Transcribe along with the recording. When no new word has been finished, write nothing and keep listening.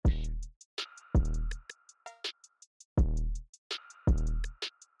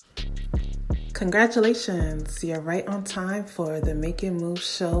Congratulations, you're right on time for the Making Moves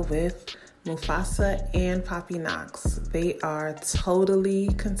show with Mufasa and Poppy Knox. They are totally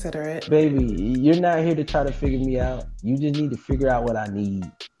considerate. Baby, you're not here to try to figure me out. You just need to figure out what I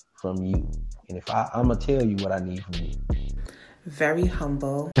need from you. And if I'm going to tell you what I need from you. Very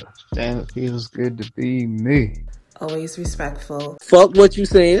humble. Damn, it feels good to be me. Always respectful. Fuck what you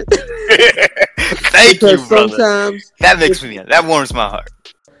saying. Thank you, brother. That makes me, that warms my heart.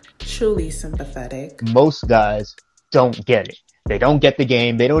 Truly sympathetic. Most guys don't get it. They don't get the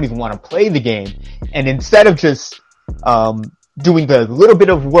game. They don't even want to play the game. And instead of just doing the little bit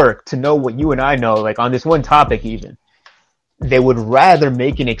of work to know what you and I know, like on this one topic even, they would rather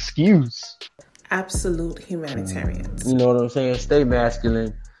make an excuse. Absolute humanitarians. You know what I'm saying? Stay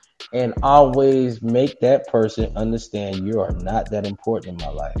masculine and always make that person understand you are not that important in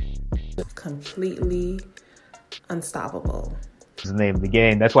my life. Completely unstoppable. It's the name of the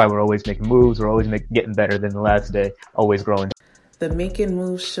game. That's why we're always making moves. We're always getting better than the last day. Always growing. The Making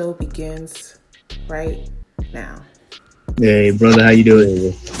Moves show begins right now. Hey, brother, how you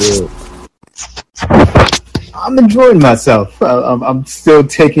doing? Good. I'm enjoying myself. I'm still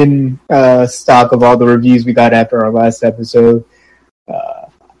taking stock of all the reviews we got after our last episode.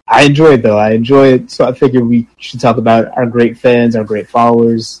 I enjoy it, though. I enjoy it, so I figured we should talk about our great fans, our great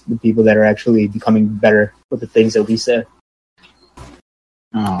followers, the people that are actually becoming better with the things that we say.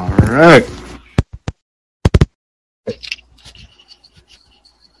 All right.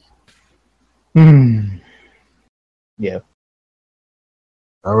 Yeah.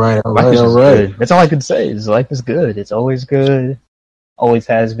 All right. Good. That's all I can say is life is good. It's always good. Always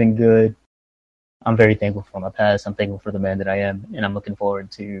has been good. I'm very thankful for my past. I'm thankful for the man that I am. And I'm looking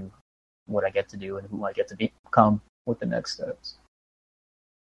forward to what I get to do and who I get to become with the next steps.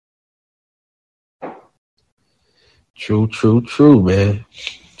 True, man.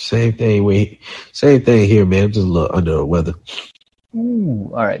 Same thing here, man. I'm just a little under the weather.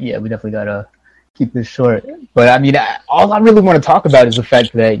 Ooh, all right. Yeah, we definitely got to keep this short. But I mean, all I really want to talk about is the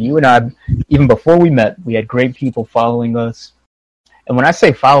fact that you and I, even before we met, we had great people following us. And when I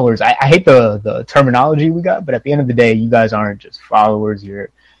say followers, I hate the terminology we got, but at the end of the day, you guys aren't just followers. You're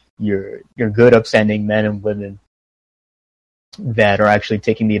good, upstanding men and women that are actually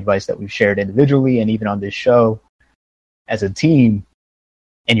taking the advice that we've shared individually and even on this show as a team,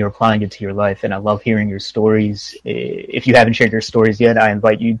 and you're applying it to your life. And I love hearing your stories. If you haven't shared your stories yet, I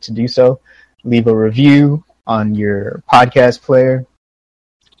invite you to do so. Leave a review on your podcast player.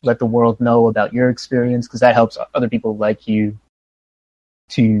 Let the world know about your experience, because that helps other people like you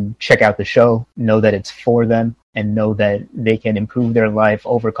to check out the show, know that it's for them, and know that they can improve their life,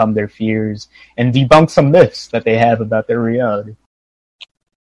 overcome their fears, and debunk some myths that they have about their reality.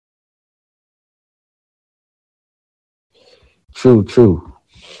 True.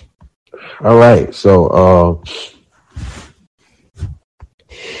 All right. So,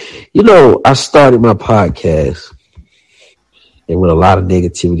 I started my podcast and with a lot of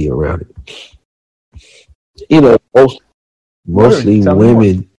negativity around it. Mostly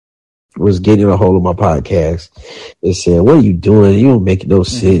women was getting a hold of my podcast and saying, "What are you doing? You don't make no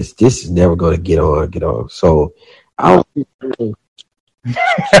sense. This is never going to get on." So I was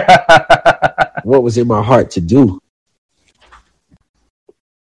what was in my heart to do.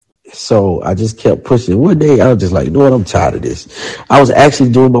 So I just kept pushing. One day I was just like, you know what? I'm tired of this. I was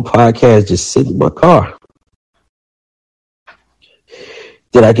actually doing my podcast just sitting in my car.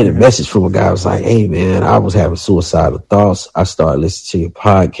 Then I get a message from a guy who was like, "Hey man, I was having suicidal thoughts. I started listening to your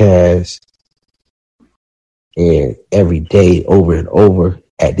podcast. And every day over and over.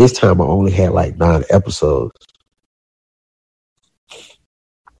 At this time I only had like 9 episodes.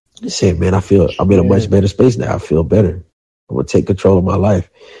 I said, man, I'm in a much better space now. I feel better. I'm gonna take control of my life.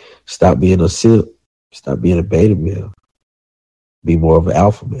 Stop being a simp. Stop being a beta male. Be more of an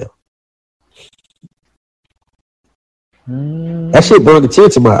alpha male." That shit brought a tear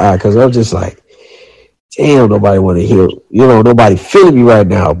to my eye because I was just like, damn, nobody want to hear, nobody feeling me right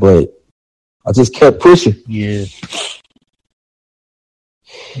now, but I just kept pushing. Yeah.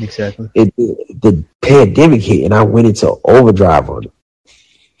 Exactly. The pandemic hit and I went into overdrive on it.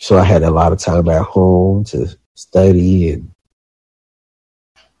 So I had a lot of time at home to study and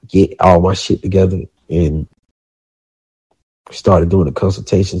get all my shit together and started doing the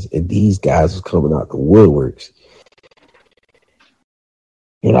consultations, and these guys was coming out the woodworks.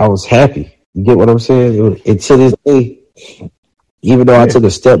 And I was happy. You get what I'm saying? And to this day, even though I took a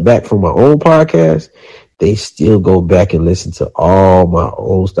step back from my own podcast, they still go back and listen to all my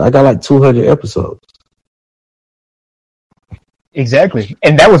old stuff. I got like 200 episodes. Exactly.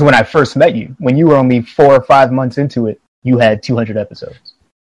 And that was when I first met you. When you were only 4 or 5 months into it, you had 200 episodes.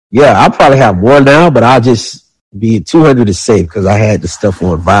 Yeah, I'll probably have more now, but I'll just be 200 is safe because I had the stuff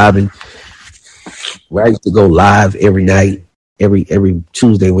on Vibing, where I used to go live every night, every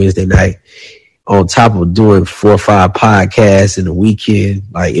Tuesday, Wednesday night, on top of doing 4 or 5 podcasts in the weekend.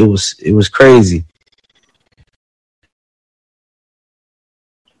 Like it was crazy.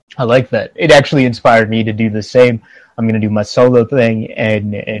 I like that. It actually inspired me to do the same. I'm going to do my solo thing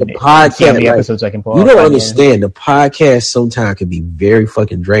and podcast, see how many episodes I can pull off. You don't understand. The podcast sometimes can be very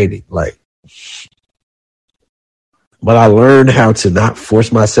fucking draining. Like, but I learned how to not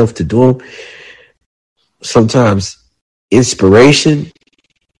force myself to do them. Sometimes inspiration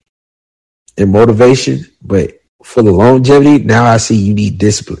and motivation, but for the longevity, now I see you need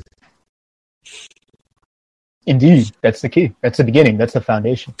discipline. Indeed, that's the key. That's the beginning. That's the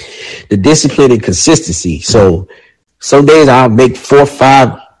foundation. The discipline and consistency. So some days I'll make 4 or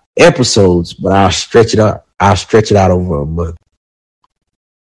 5 episodes, but I'll stretch it out. I'll stretch it out over a month.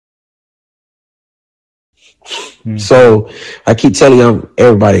 So I keep telling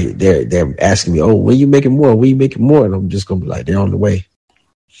everybody, they're asking me, "Oh, when you making more? When you making more?" And I'm just gonna be like, "They're on the way."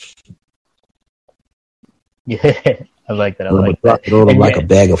 Yeah, I like that. I I'm like drop that. it on them like a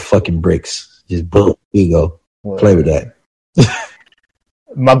bag of fucking bricks. Just boom, here you go. Play with that.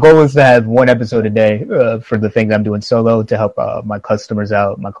 My goal is to have 1 episode a day for the things I'm doing solo to help my customers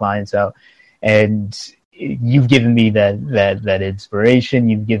out, my clients out. And you've given me that inspiration.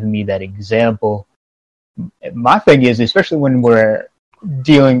 You've given me that example. My thing is, especially when we're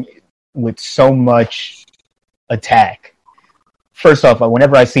dealing with so much attack, first off,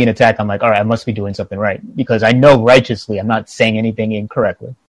 whenever I see an attack, I'm like, all right, I must be doing something right. Because I know righteously I'm not saying anything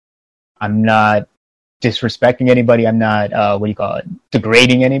incorrectly. I'm not disrespecting anybody. I'm not,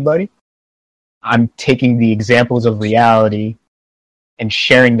 degrading anybody. I'm taking the examples of reality and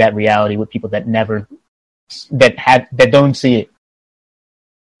sharing that reality with people that don't see it.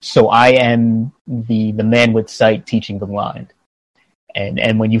 So I am the man with sight teaching the blind.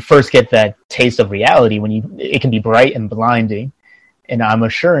 And when you first get that taste of reality, it can be bright and blinding. And I'm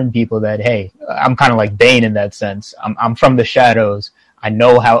assuring people that, hey, I'm kind of like Bane in that sense. I'm from the shadows. I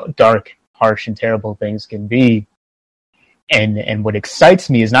know how dark, harsh, and terrible things can be. And what excites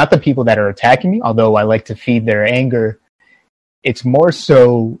me is not the people that are attacking me, although I like to feed their anger. It's more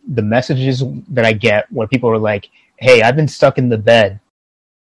so the messages that I get where people are like, hey, I've been stuck in the bed.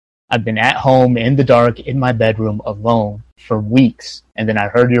 I've been at home in the dark in my bedroom alone for weeks. And then I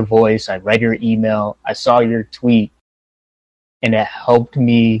heard your voice. I read your email. I saw your tweet. And it helped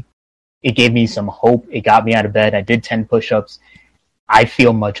me. It gave me some hope. It got me out of bed. I did 10 push-ups. I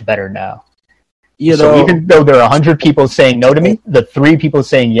feel much better now. So even though there are 100 people saying no to me, the 3 people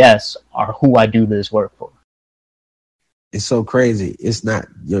saying yes are who I do this work for. It's so crazy. It's not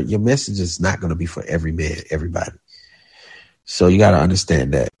your message is not going to be for every man, everybody. So you got to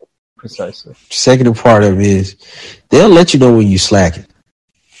understand that. Precisely. Second part of it is they'll let you know when you slacking,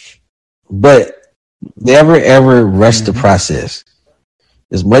 but never ever rush the process.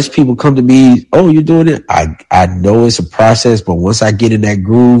 As much people come to me, oh, you're doing it. I know it's a process, but once I get in that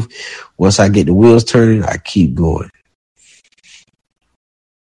groove, once I get the wheels turning, I keep going.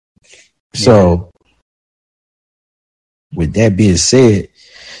 So with that being said,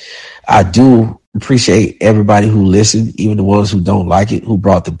 I do appreciate everybody who listened, even the ones who don't like it, who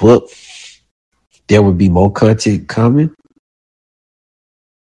brought the book. There will be more content coming.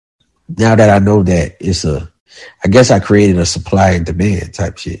 Now that I know that I guess I created a supply and demand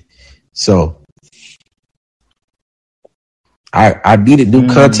type shit. So I needed new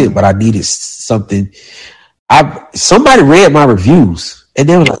content, but I needed something. Somebody read my reviews and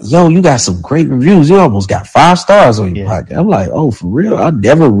they were like, yo, you got some great reviews. You almost got 5 stars on your podcast. I'm like, oh, for real? I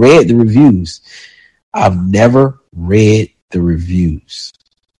never read the reviews. I've never read the reviews.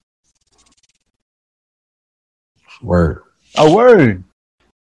 Word. A word.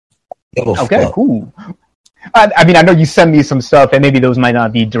 Okay, cool. I mean, I know you send me some stuff, and maybe those might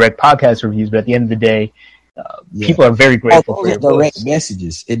not be direct podcast reviews, but at the end of the day, people are very grateful for your direct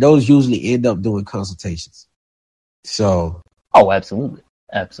messages, and those usually end up doing consultations. So, absolutely,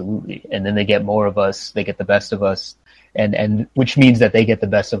 and then they get more of us, they get the best of us, and which means that they get the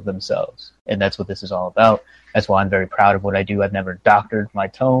best of themselves, and that's what this is all about. That's why I'm very proud of what I do. I've never doctored my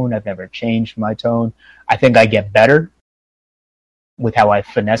tone. I've never changed my tone. I think I get better with how I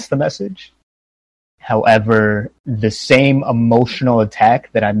finesse the message. However, the same emotional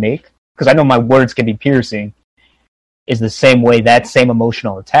attack that I make, because I know my words can be piercing, is the same way that same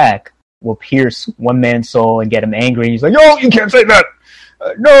emotional attack will pierce one man's soul and get him angry. And he's like, yo, you can't say that.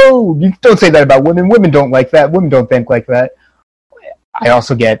 No, you don't say that about women. Women don't like that. Women don't think like that.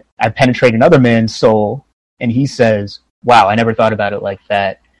 I penetrate another man's soul, and he says, wow, I never thought about it like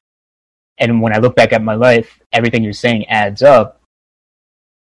that. And when I look back at my life, everything you're saying adds up.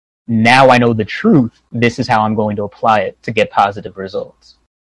 Now I know the truth. This is how I'm going to apply it to get positive results.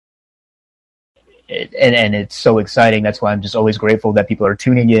 And it's so exciting. That's why I'm just always grateful that people are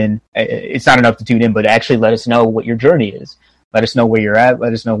tuning in. It's not enough to tune in, but actually let us know what your journey is. Let us know where you're at.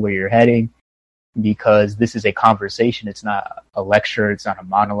 Let us know where you're heading, because this is a conversation. It's not a lecture. It's not a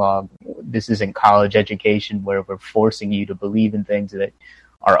monologue. This isn't college education where we're forcing you to believe in things that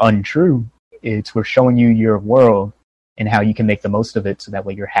are untrue. We're showing you your world and how you can make the most of it, so that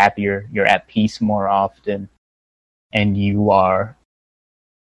way you're happier, you're at peace more often, and you are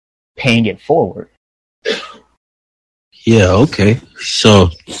paying it forward. Yeah, okay. So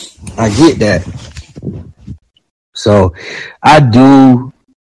I get that. So I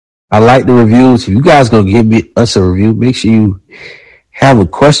like the reviews. If you guys gonna give us a review, make sure you have a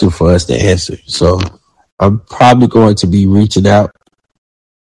question for us to answer. So I'm probably going to be reaching out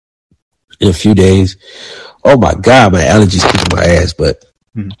in a few days. Oh my God, my allergies kicking my ass, but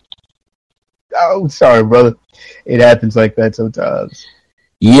oh, sorry, brother. It happens like that sometimes.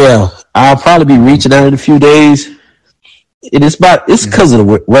 Yeah, I'll probably be reaching out in a few days. It's because of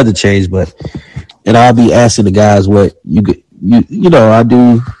the weather change, and I'll be asking the guys what you know, I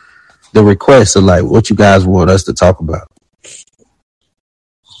do the requests of like what you guys want us to talk about.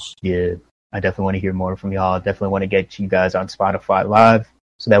 Yeah, I definitely want to hear more from y'all. I definitely want to get you guys on Spotify Live,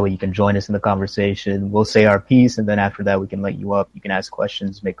 so that way you can join us in the conversation. We'll say our piece, and then after that we can let you up. You can ask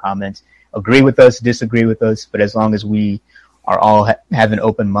questions, make comments, agree with us, disagree with us, but as long as we are all have an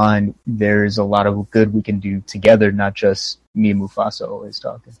open mind, there's a lot of good we can do together, not just me and Mufasa always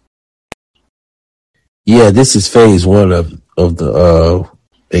talking. Yeah, this is phase 1 of the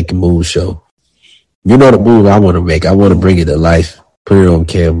Making Moves show. You know the move I want to make. I want to bring it to life, put it on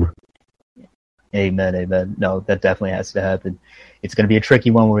camera. Amen. No, that definitely has to happen. It's going to be a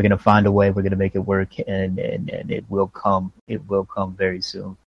tricky one. We're going to find a way. We're going to make it work, and it will come. It will come very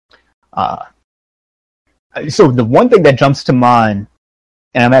soon. So the one thing that jumps to mind,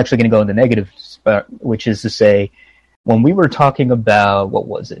 and I'm actually going to go in the negative spot, which is to say, when we were talking about, what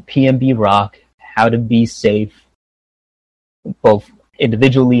was it, PNB Rock, how to be safe, both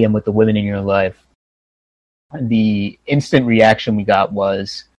individually and with the women in your life, the instant reaction we got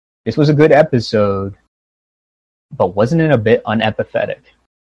was, this was a good episode, but wasn't it a bit unempathetic?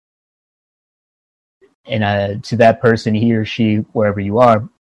 And to that person, he or she, wherever you are,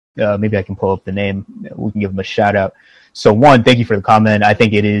 maybe I can pull up the name. We can give them a shout out. So one, thank you for the comment. I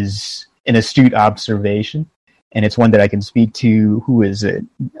think it is an astute observation, and it's one that I can speak to. Who is it?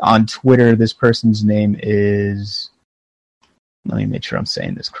 On Twitter, this person's name is, let me make sure I'm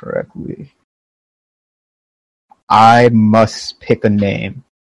saying this correctly. I must pick a name.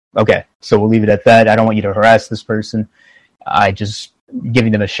 Okay, so we'll leave it at that. I don't want you to harass this person. I just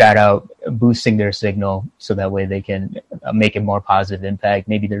giving them a shout out, boosting their signal, so that way they can make a more positive impact.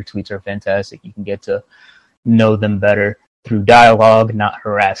 Maybe their tweets are fantastic. You can get to know them better through dialogue, not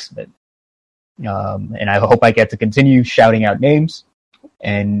harassment. And I hope I get to continue shouting out names.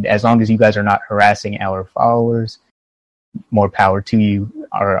 And as long as you guys are not harassing our followers, more power to you.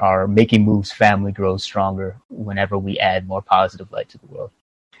 Our Making Moves family grows stronger whenever we add more positive light to the world.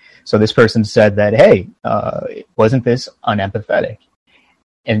 So this person said that, hey, wasn't this unempathetic?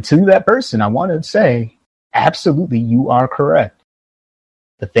 And to that person, I want to say, absolutely, you are correct.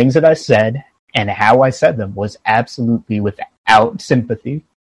 The things that I said and how I said them was absolutely without sympathy,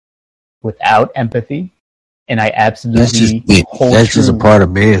 without empathy, and I absolutely that's just a part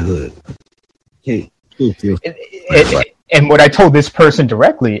of manhood. And what I told this person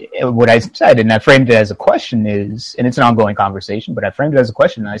directly, what I said, and I framed it as a question is, and it's an ongoing conversation, but I framed it as a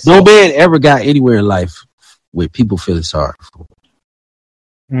question. And I said, no man ever got anywhere in life where people feeling sorry for.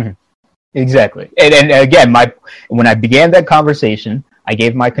 Mm-hmm. Exactly. And again, when I began that conversation, I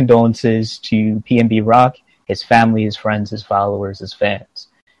gave my condolences to PNB Rock, his family, his friends, his followers, his fans.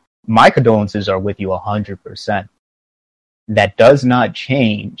 My condolences are with you 100%. That does not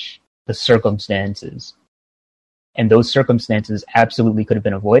change the circumstances. And those circumstances absolutely could have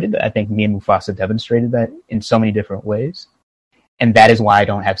been avoided. I think me and Mufasa demonstrated that in so many different ways. And that is why I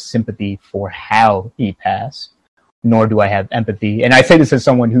don't have sympathy for how he passed, nor do I have empathy. And I say this as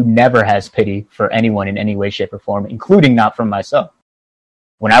someone who never has pity for anyone in any way, shape, or form, including not from myself.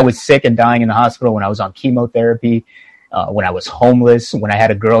 When I was sick and dying in the hospital, when I was on chemotherapy, when I was homeless, when I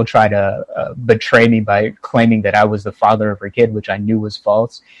had a girl try to betray me by claiming that I was the father of her kid, which I knew was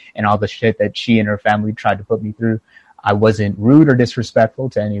false, and all the shit that she and her family tried to put me through, I wasn't rude or disrespectful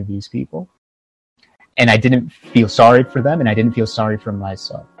to any of these people. And I didn't feel sorry for them, and I didn't feel sorry for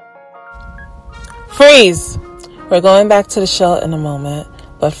myself. Freeze! We're going back to the show in a moment,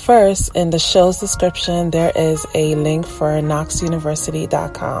 But first, in the show's description, there is a link for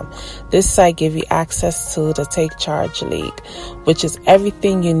knoxuniversity.com. This site gives you access to the Take Charge League, which is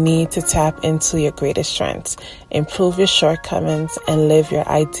everything you need to tap into your greatest strengths, improve your shortcomings, and live your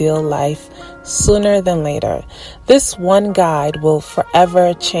ideal life sooner than later. This one guide will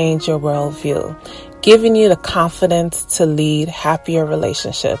forever change your worldview, giving you the confidence to lead happier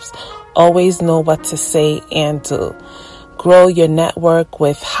relationships, always know what to say and do, grow your network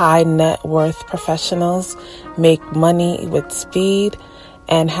with high net worth professionals, make money with speed,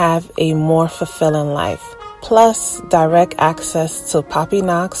 and have a more fulfilling life. Plus, direct access to Poppy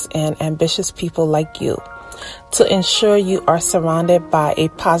Knox and ambitious people like you to ensure you are surrounded by a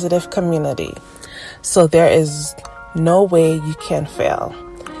positive community. So there is no way you can fail.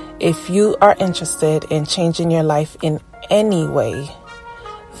 If you are interested in changing your life in any way,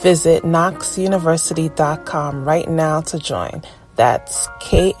 visit knoxuniversity.com right now to join. That's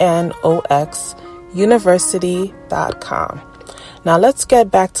KNOX university.com. Now let's get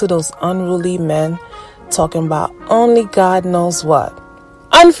back to those unruly men talking about only God knows what.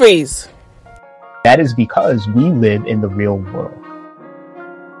 Unfreeze! That is because we live in the real world.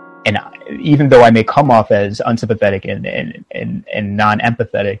 And even though I may come off as unsympathetic and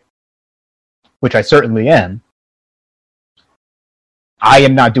non-empathetic, which I certainly am, I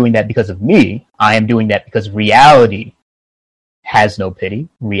am not doing that because of me. I am doing that because reality has no pity.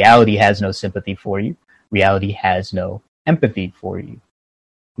 Reality has no sympathy for you. Reality has no empathy for you.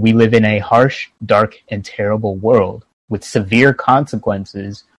 We live in a harsh, dark, and terrible world with severe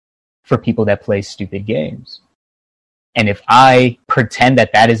consequences for people that play stupid games. And if I pretend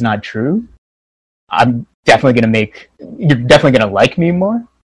that that is not true, you're definitely going to like me more.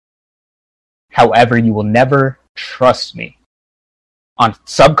 However, you will never trust me.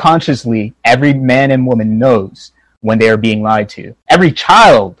 Subconsciously, every man and woman knows when they are being lied to. Every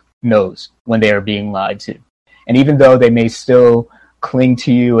child knows when they are being lied to. And even though they may still cling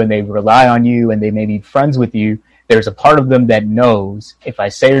to you and they rely on you and they may be friends with you, there's a part of them that knows if I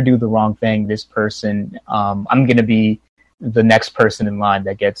say or do the wrong thing, this person, I'm going to be the next person in line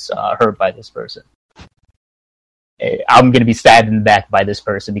that gets hurt by this person. I'm going to be stabbed in the back by this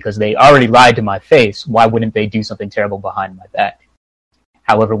person because they already lied to my face. Why wouldn't they do something terrible behind my back?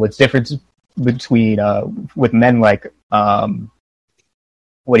 However, what's different between with men like Mufasa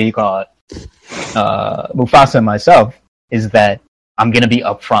and myself is that I'm going to be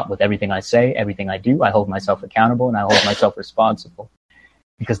upfront with everything I say, everything I do. I hold myself accountable and I hold myself responsible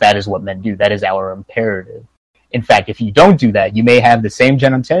because that is what men do. That is our imperative. In fact, if you don't do that, you may have the same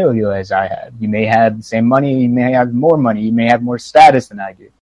genitalia as I have. You may have the same money. You may have more money. You may have more status than I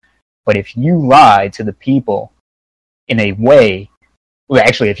do. But if you lie to the people in a way, well,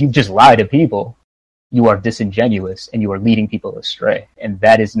 actually, if you just lie to people, you are disingenuous and you are leading people astray. And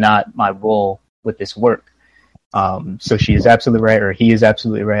that is not my role with this work. So she is absolutely right, or he is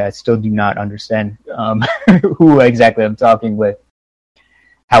absolutely right. I still do not understand who exactly I'm talking with.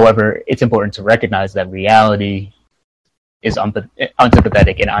 However, it's important to recognize that reality is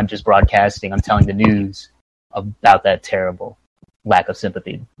unsympathetic, and I'm just broadcasting, I'm telling the news about that terrible lack of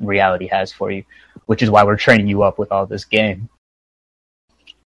sympathy reality has for you, which is why we're training you up with all this game.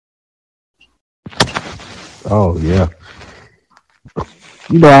 Oh, yeah.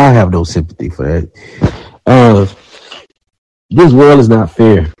 You know, I have no sympathy for that. This world is not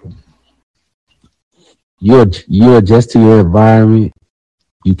fair. You adjust to your environment.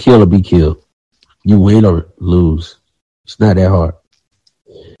 You kill or be killed. You win or lose. It's not that hard.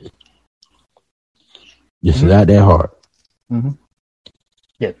 It's not that hard. Mm-hmm.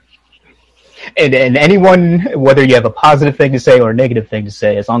 Yeah. And anyone, whether you have a positive thing to say or a negative thing to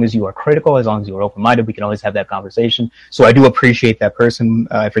say, as long as you are critical, as long as you are open-minded, we can always have that conversation. So I do appreciate that person.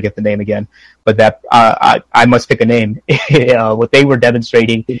 I forget the name again, but that I must pick a name. What they were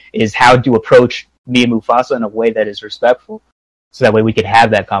demonstrating is how to approach me and Mufasa in a way that is respectful. So that way we could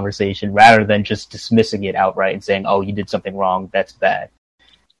have that conversation rather than just dismissing it outright and saying, oh, you did something wrong, that's bad.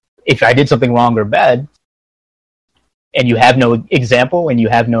 If I did something wrong or bad, and you have no example and you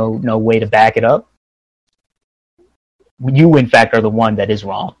have no way to back it up, you, in fact, are the one that is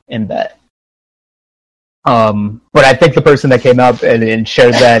wrong in that. But I think the person that came up and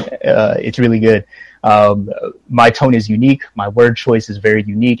shared that, it's really good. My tone is unique. My word choice is very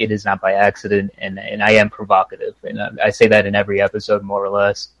unique. It is not by accident, and I am provocative. And I say that in every episode, more or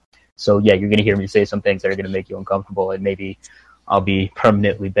less. So, yeah, you're going to hear me say some things that are going to make you uncomfortable, and maybe I'll be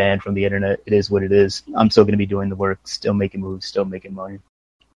permanently banned from the internet. It is what it is. I'm still going to be doing the work, still making moves, still making money.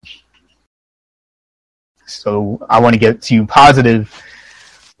 So I want to get to positive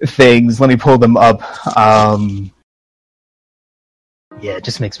things. Let me pull them up. yeah, it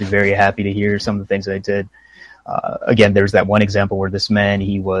just makes me very happy to hear some of the things that I did. Again, there's that one example where this man,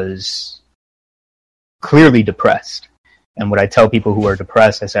 he was clearly depressed. And what I tell people who are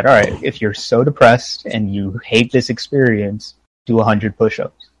depressed, I said, all right, if you're so depressed and you hate this experience, do 100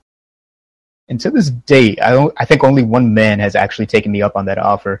 push-ups. And to this date, I think only one man has actually taken me up on that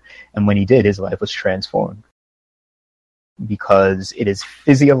offer. And when he did, his life was transformed. Because it is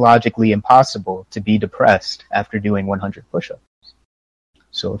physiologically impossible to be depressed after doing 100 push-ups.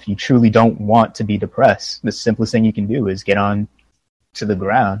 So if you truly don't want to be depressed, the simplest thing you can do is get on to the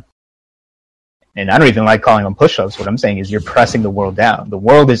ground. And I don't even like calling them push-ups. What I'm saying is you're pressing the world down. The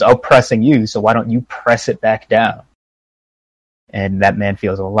world is oppressing you, so why don't you press it back down? And that man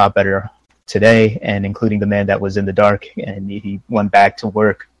feels a lot better today, and including the man that was in the dark, and he went back to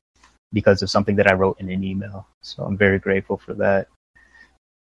work because of something that I wrote in an email. So I'm very grateful for that.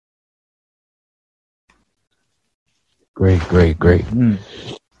 Great. Mm.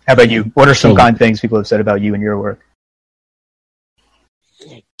 How about you? What are some kind things people have said about you and your work?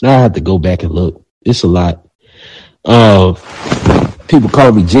 I have to go back and look. It's a lot. People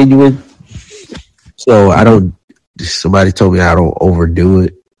call me genuine. So somebody told me I don't overdo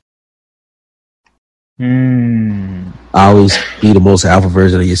it. I always be the most alpha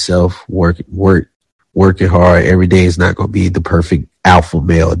version of yourself. Working hard. Every day is not going to be the perfect alpha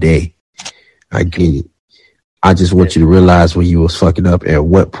male day. I get it. I just want you to realize when you was fucking up, at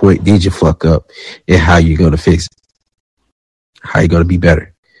what point did you fuck up, and how you're going to fix it. How you're going to be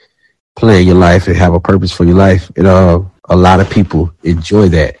better. Plan your life and have a purpose for your life. And a lot of people enjoy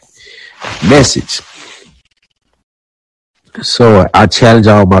that message. So I challenge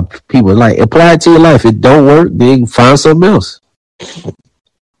all my people, like, apply it to your life. If it don't work, then find something else.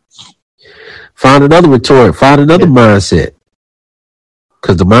 Find another retort. Find another mindset.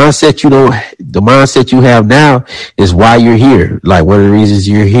 Because the mindset you have now is why you're here. Like, one of the reasons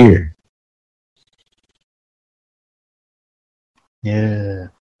you're here. Yeah.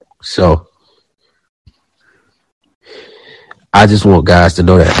 So I just want guys to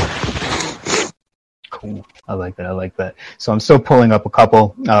know that. Cool. I like that. So I'm still pulling up a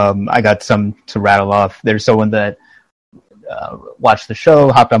couple. I got some to rattle off. There's someone that watched the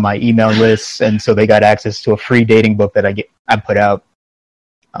show, hopped on my email list, and so they got access to a free dating book that I put out.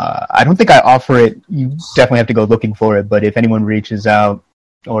 I don't think I offer it. You definitely have to go looking for it. But if anyone reaches out,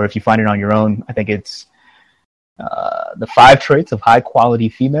 or if you find it on your own, I think it's the 5 Traits of High Quality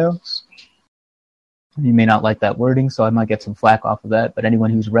Females. You may not like that wording, so I might get some flack off of that. But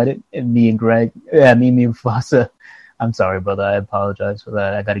anyone who's read it, and me and Mufasa, I'm sorry, brother. I apologize for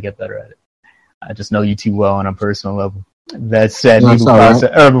that. I got to get better at it. I just know you too well on a personal level. That said,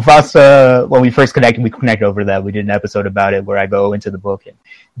 Mufasa, when we first connected, we connected over that. We did an episode about it where I go into the book and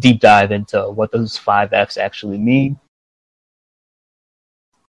deep dive into what those 5 F's actually mean.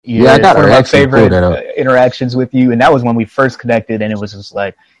 Yeah, I got one of my favorite interactions with you, and that was when we first connected, and it was just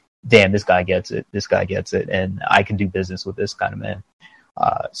like, damn, this guy gets it. This guy gets it, and I can do business with this kind of man.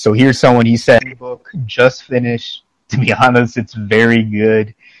 So here's someone, he said, book just finished. To be honest, it's very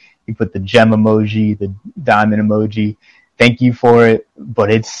good. He put the gem emoji, the diamond emoji. Thank you for it, but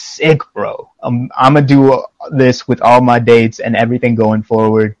it's sick, bro. I'm gonna do this with all my dates and everything going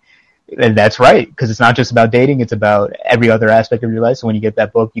forward. And that's right, because it's not just about dating, it's about every other aspect of your life. So when you get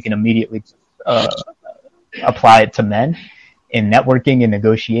that book, you can immediately apply it to men in networking and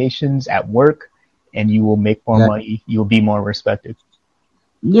negotiations at work, and you will make more money. You'll be more respected.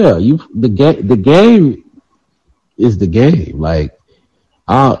 Yeah, the game is the game. Like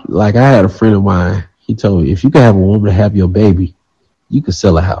I had a friend of mine. He told me, if you can have a woman to have your baby, you can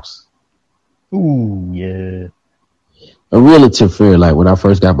sell a house. Ooh, yeah. A relative friend, like when I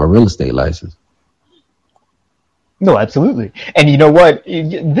first got my real estate license. No, absolutely. And you know what?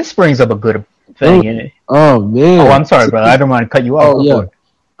 This brings up a good thing, innit? Oh, man. Oh, I'm sorry, brother. I don't want to cut you off. Oh, yeah.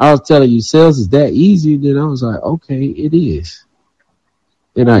 I was telling you, sales is that easy. Then I was like, okay, it is.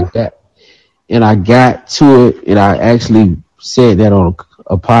 And I got to it, and I actually said that on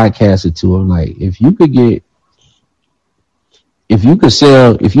a podcast or two. I'm like, if you're a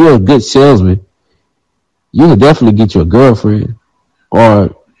good salesman, you can definitely get you a girlfriend.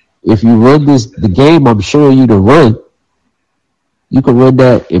 Or if you run the game I'm showing you to run, you can run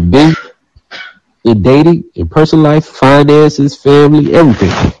that in business, in dating, in personal life, finances, family,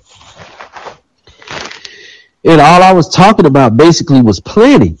 everything. And all I was talking about basically was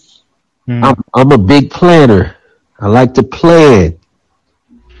planning. I'm a big planner. I like to plan.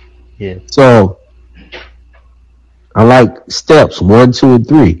 Yeah. So I like steps 1, 2, and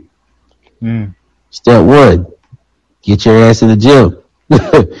 3. Step 1, get your ass in the gym.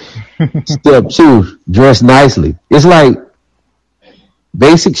 Step 2, dress nicely. It's like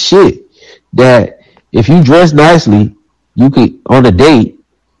basic shit that if you dress nicely, you could on a date,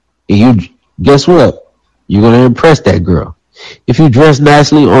 and you guess what? You're gonna impress that girl. If you dress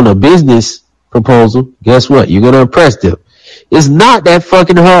nicely on a business proposal, guess what? You're gonna impress them. It's not that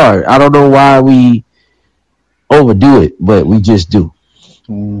fucking hard. I don't know why we overdo it, but we just do.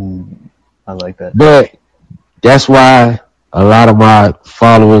 I like that. But that's why a lot of my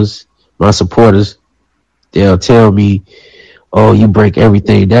followers, my supporters, they'll tell me, "Oh, you break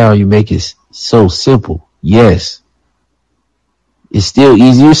everything down. You make it so simple." Yes, it's still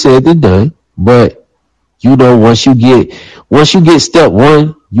easier said than done, but you know, once you get step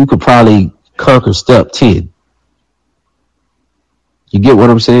 1, you could probably conquer step 10. You get what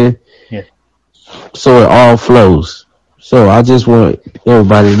I'm saying? Yeah. So it all flows. So I just want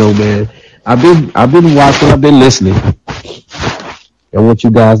everybody to know, man. I've been watching, I've been listening. I want you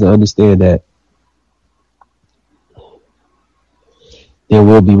guys to understand that there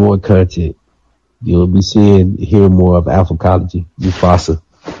will be more content. You'll be hearing more of Alphacology, Mufasa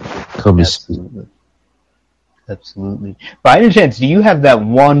coming soon. Absolutely. By any chance, do you have that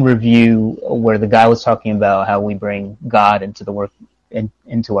one review where the guy was talking about how we bring God into the work and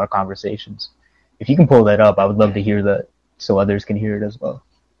into our conversations? If you can pull that up, I would love to hear that so others can hear it as well.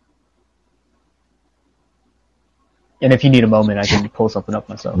 And if you need a moment, I can pull something up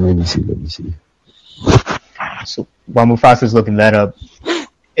myself. Let me see. So while Mufasa's looking that up,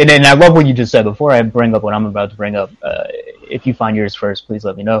 and then I love what you just said. Before I bring up what I'm about to bring up, if you find yours first, please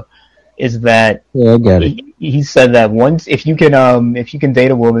let me know. Is that I got it. He said that once if you can date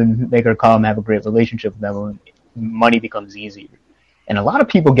a woman, make her calm, have a great relationship with that woman, money becomes easier. And a lot of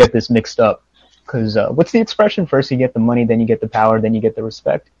people get this mixed up because what's the expression? First you get the money, then you get the power, then you get the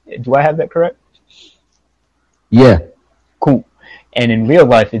respect. Do I have that correct? Yeah. Cool. And in real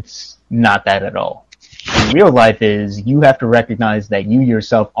life, it's not that at all. In real life is you have to recognize that you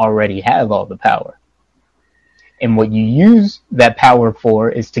yourself already have all the power. And what you use that power for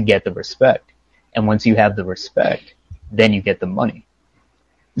is to get the respect. And once you have the respect, then you get the money.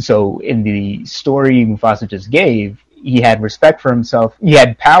 So in the story Mufasa just gave, he had respect for himself. He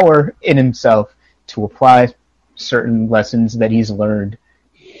had power in himself to apply certain lessons that he's learned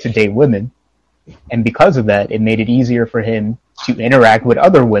to date women. And because of that, it made it easier for him to interact with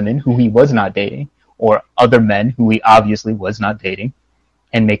other women who he was not dating, or other men who he obviously was not dating,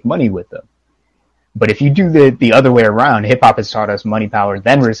 and make money with them. But if you do the other way around, hip-hop has taught us money, power,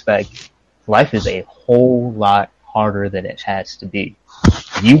 then respect. Life is a whole lot harder than it has to be.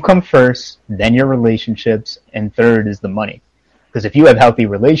 You come first, then your relationships, and third is the money. Because if you have healthy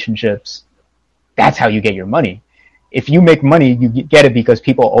relationships, that's how you get your money. If you make money, you get it because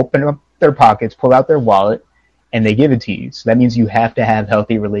people open up their pockets, pull out their wallet, and they give it to you. So that means you have to have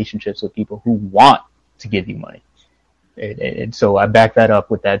healthy relationships with people who want to give you money. And so I back that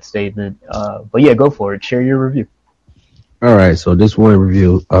up with that statement. But yeah, go for it. Share your review. All right. So this one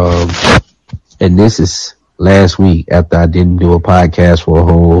review, and this is last week after I didn't do a podcast for a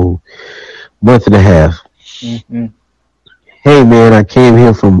whole month and a half. Mm-hmm. Hey man, I came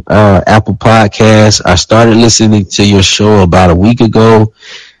here from Apple Podcasts. I started listening to your show about a week ago.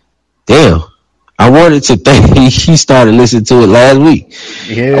 Damn. I wanted to thank he started listening to it last week.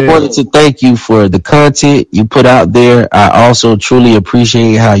 Yeah. I wanted to thank you for the content you put out there. I also truly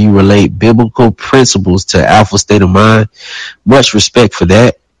appreciate how you relate biblical principles to alpha state of mind. Much respect for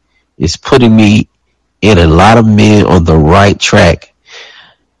that. It's putting me and a lot of men on the right track.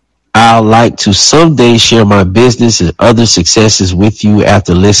 I'd like to someday share my business and other successes with you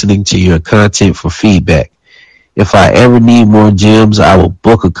after listening to your content for feedback. If I ever need more gems, I will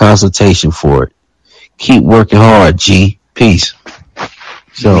book a consultation for it. Keep working hard, G. Peace.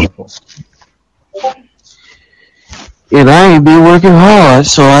 So, and I ain't been working hard,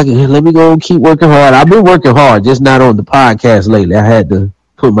 so let me go and keep working hard. I've been working hard, just not on the podcast lately. I had to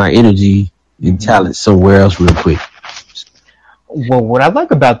put my energy and talent somewhere else real quick. Well, what I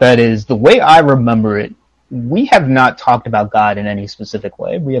like about that is the way I remember it, we have not talked about God in any specific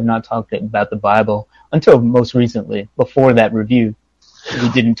way. We have not talked about the Bible until most recently, before that review. We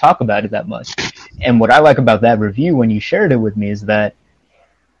didn't talk about it that much. And what I like about that review when you shared it with me is that,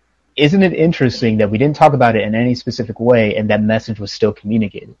 isn't it interesting that we didn't talk about it in any specific way and that message was still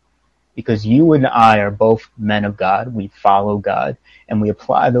communicated? Because you and I are both men of God. We follow God and we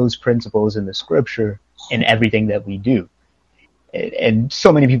apply those principles in the scripture in everything that we do. And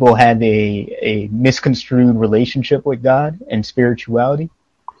so many people have a misconstrued relationship with God and spirituality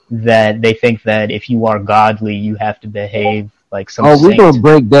that they think that if you are godly, you have to behave like some saint. We're gonna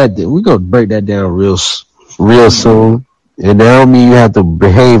break that down real soon. And that don't mean you have to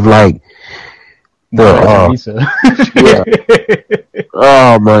behave like Yeah.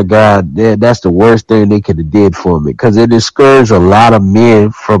 Oh my God, that's the worst thing they could have did for me, because it discouraged a lot of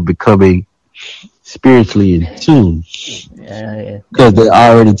men from becoming spiritually in tune. Because they're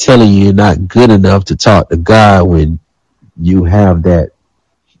already telling you you're not good enough to talk to God when you have that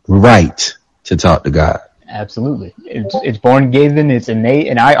right to talk to God. Absolutely. It's born given, it's innate,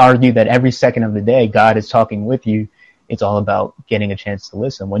 and I argue that every second of the day God is talking with you. It's all about getting a chance to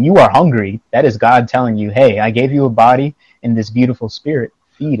listen. When you are hungry, that is God telling you, hey, I gave you a body and this beautiful spirit,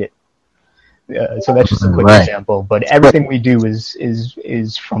 feed it. So that's just a quick example, but everything we do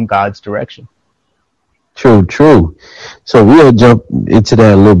is from God's direction. True. So we'll jump into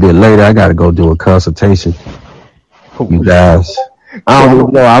that a little bit later. I got to go do a consultation. You guys, I don't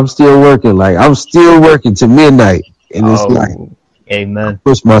even know. I'm still working. Like, I'm still working to midnight. And it's like, amen. I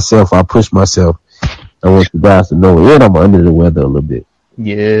push myself. I want you guys to know. And I'm under the weather a little bit.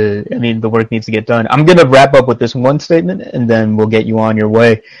 Yeah, I mean, the work needs to get done. I'm going to wrap up with this one statement, and then we'll get you on your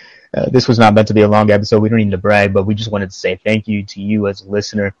way. This was not meant to be a long episode. We don't need to brag, but we just wanted to say thank you to you as a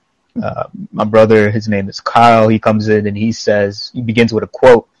listener. My brother, his name is Kyle. He comes in and he begins with a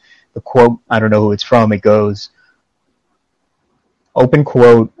quote. The quote, I don't know who it's from. It goes, open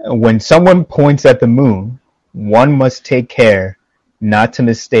quote, when someone points at the moon, one must take care not to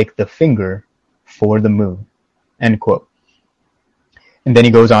mistake the finger for the moon, end quote. And then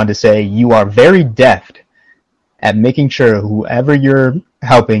he goes on to say, you are very deft at making sure whoever you're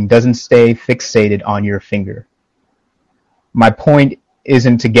helping doesn't stay fixated on your finger. My point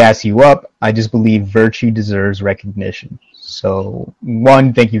isn't to gas you up. I just believe virtue deserves recognition. So,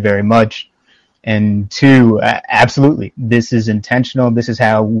 one, thank you very much. And two, absolutely, this is intentional. This is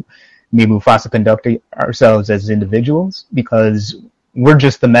how me and Mufasa conduct ourselves as individuals, because we're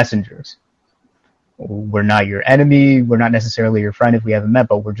just the messengers. We're not your enemy. We're not necessarily your friend if we haven't met,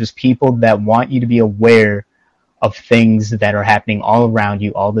 but we're just people that want you to be aware of things that are happening all around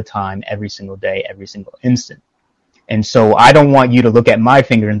you all the time, every single day, every single instant. And so I don't want you to look at my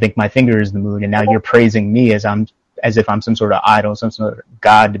finger and think my finger is the moon, and now you're praising me as if I'm some sort of idol, some sort of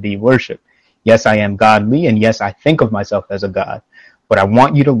God to be worshipped. Yes, I am godly, and yes, I think of myself as a god, but I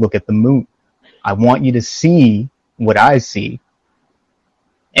want you to look at the moon. I want you to see what I see.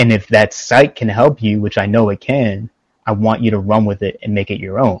 And if that sight can help you, which I know it can, I want you to run with it and make it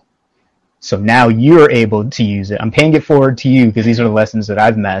your own. So now you're able to use it. I'm paying it forward to you because these are the lessons that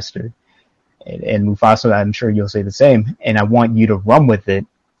I've mastered. And Mufasa, I'm sure you'll say the same. And I want you to run with it,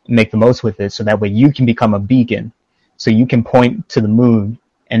 make the most with it, so that way you can become a beacon. So you can point to the moon,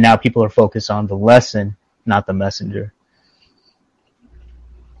 and now people are focused on the lesson, not the messenger.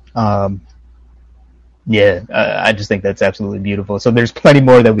 I just think that's absolutely beautiful. So there's plenty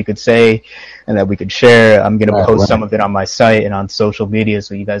more that we could say and that we could share. I'm going to post some of it on my site and on social media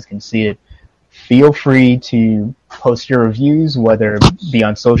so you guys can see it. Feel free to post your reviews, whether it be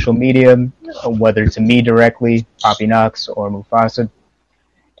on social media, or whether to me directly, Poppy Knox, or Mufasa,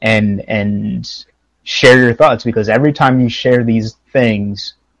 and share your thoughts, because every time you share these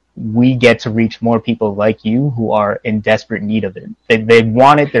things, we get to reach more people like you who are in desperate need of it. They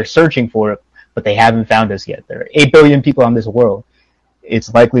want it, they're searching for it, but they haven't found us yet. There are 8 billion people on this world.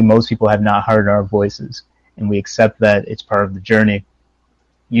 It's likely most people have not heard our voices, and we accept that it's part of the journey.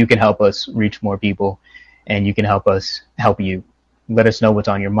 You can help us reach more people, and you can help us help you. Let us know what's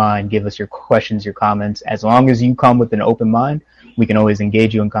on your mind. Give us your questions, your comments. As long as you come with an open mind, we can always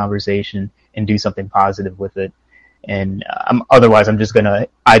engage you in conversation and do something positive with it. And otherwise, I'm just going to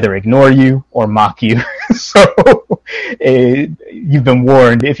either ignore you or mock you. So you've been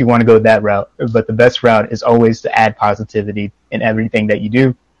warned if you want to go that route. But the best route is always to add positivity in everything that you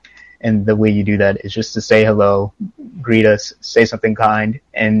do. And the way you do that is just to say hello, greet us, say something kind.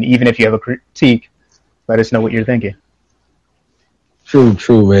 And even if you have a critique, let us know what you're thinking. True,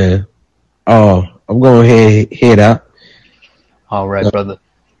 man. I'm going to head out. All right, brother.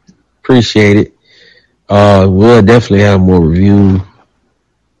 Appreciate it. We'll definitely have more review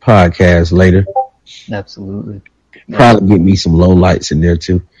podcasts later. Absolutely. Probably get me some low lights in there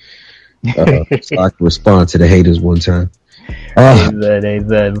too, so I can respond to the haters one time.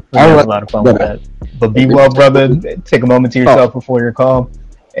 Amen. We have a lot of fun with that. But be well, brother. Take a moment to yourself before your call,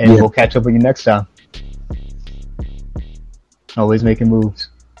 and we'll catch up with you next time. Always making moves.